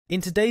In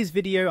today's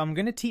video, I'm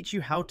going to teach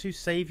you how to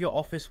save your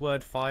Office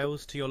Word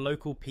files to your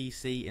local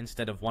PC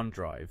instead of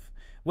OneDrive.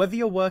 Whether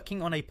you're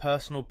working on a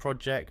personal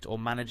project or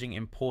managing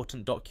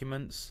important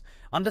documents,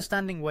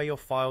 understanding where your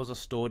files are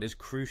stored is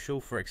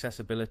crucial for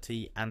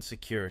accessibility and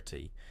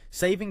security.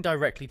 Saving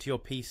directly to your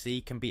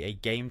PC can be a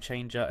game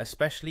changer,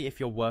 especially if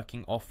you're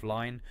working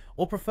offline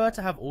or prefer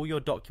to have all your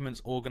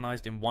documents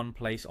organized in one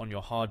place on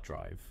your hard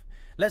drive.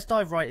 Let's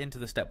dive right into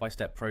the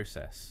step-by-step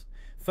process.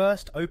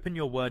 First, open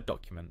your Word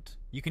document.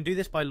 You can do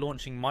this by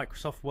launching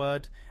Microsoft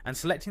Word and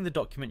selecting the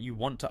document you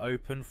want to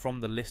open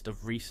from the list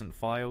of recent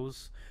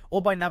files,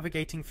 or by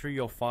navigating through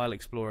your File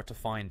Explorer to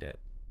find it.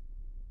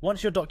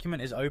 Once your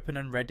document is open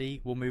and ready,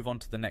 we'll move on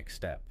to the next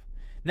step.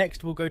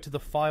 Next, we'll go to the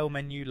File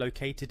menu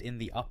located in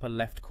the upper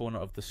left corner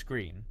of the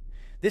screen.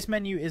 This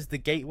menu is the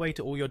gateway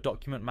to all your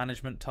document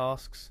management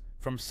tasks,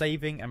 from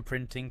saving and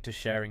printing to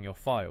sharing your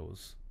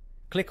files.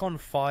 Click on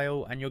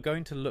File and you're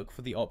going to look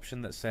for the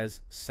option that says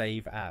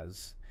Save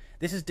As.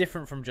 This is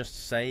different from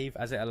just Save,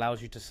 as it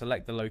allows you to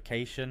select the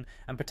location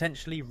and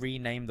potentially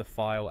rename the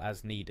file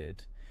as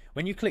needed.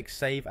 When you click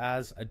Save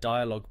As, a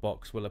dialog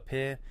box will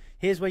appear.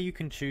 Here's where you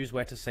can choose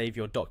where to save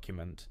your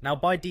document. Now,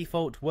 by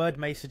default, Word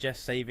may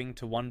suggest saving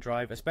to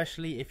OneDrive,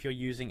 especially if you're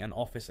using an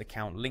Office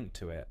account linked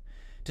to it.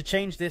 To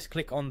change this,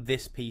 click on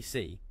This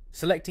PC.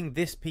 Selecting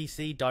This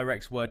PC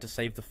directs Word to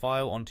save the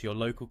file onto your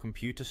local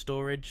computer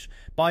storage,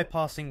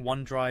 bypassing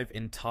OneDrive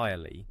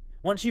entirely.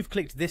 Once you've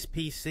clicked This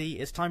PC,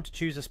 it's time to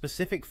choose a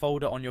specific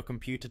folder on your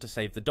computer to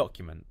save the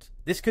document.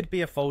 This could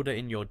be a folder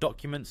in your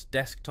Documents,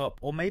 desktop,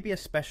 or maybe a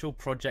special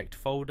project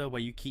folder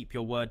where you keep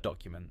your Word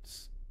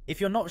documents. If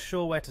you're not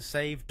sure where to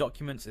save,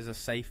 Documents is a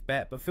safe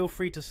bet, but feel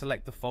free to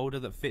select the folder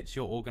that fits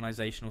your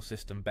organizational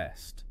system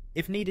best.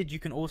 If needed, you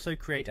can also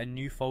create a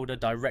new folder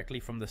directly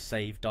from the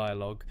Save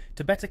dialog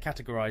to better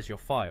categorize your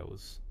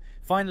files.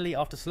 Finally,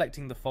 after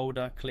selecting the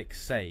folder, click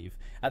Save.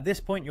 At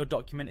this point, your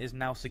document is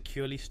now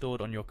securely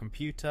stored on your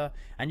computer,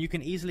 and you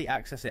can easily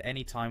access it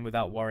anytime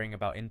without worrying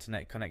about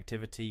internet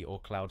connectivity or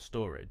cloud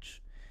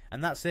storage.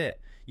 And that's it.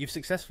 You've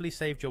successfully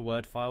saved your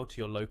Word file to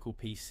your local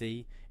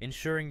PC,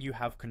 ensuring you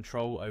have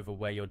control over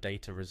where your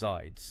data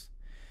resides.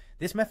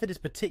 This method is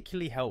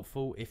particularly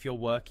helpful if you're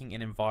working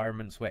in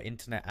environments where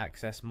internet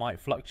access might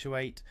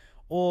fluctuate,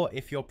 or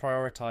if you're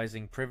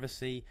prioritizing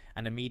privacy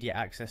and immediate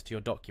access to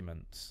your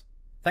documents.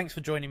 Thanks for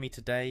joining me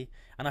today,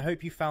 and I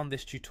hope you found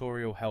this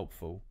tutorial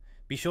helpful.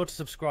 Be sure to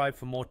subscribe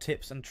for more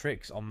tips and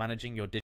tricks on managing your digital